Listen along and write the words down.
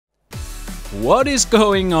What is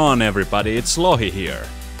going on, everybody? It's Lohi here.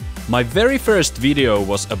 My very first video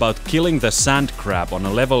was about killing the sand crab on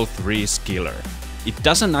a level 3 skiller. It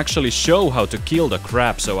doesn't actually show how to kill the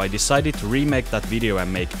crab, so I decided to remake that video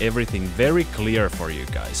and make everything very clear for you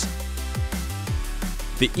guys.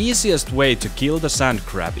 The easiest way to kill the sand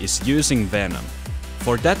crab is using venom.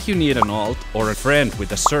 For that you need an alt or a friend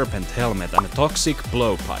with a serpent helmet and a toxic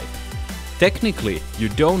blowpipe. Technically, you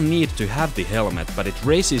don't need to have the helmet, but it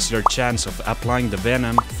raises your chance of applying the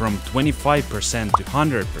venom from 25% to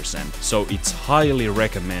 100%, so it's highly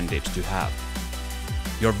recommended to have.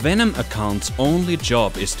 Your venom account's only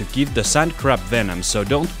job is to give the sand crab venom, so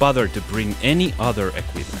don't bother to bring any other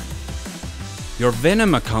equipment. Your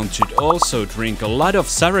venom account should also drink a lot of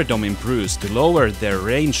Saradomin brews to lower their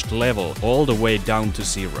ranged level all the way down to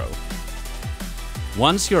 0.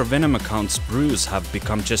 Once your venom account's brews have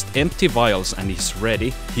become just empty vials and is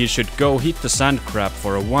ready, he should go hit the sand crab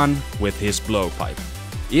for a 1 with his blowpipe.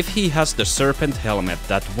 If he has the serpent helmet,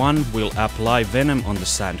 that 1 will apply venom on the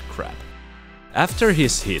sand crab. After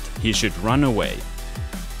his hit, he should run away.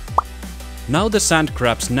 Now the sand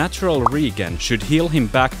crab's natural regen should heal him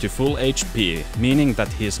back to full HP, meaning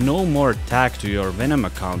that he is no more tagged to your venom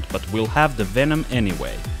account but will have the venom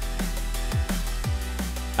anyway.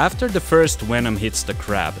 After the first venom hits the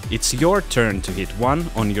crab, it's your turn to hit 1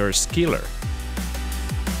 on your skiller.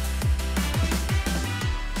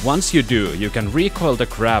 Once you do, you can recoil the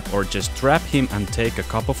crab or just trap him and take a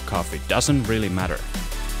cup of coffee, doesn't really matter.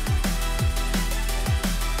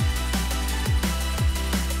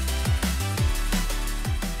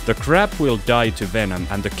 The crab will die to venom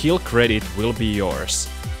and the kill credit will be yours.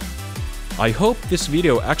 I hope this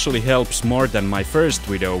video actually helps more than my first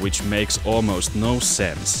video, which makes almost no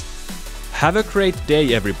sense. Have a great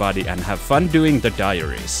day, everybody, and have fun doing the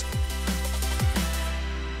diaries.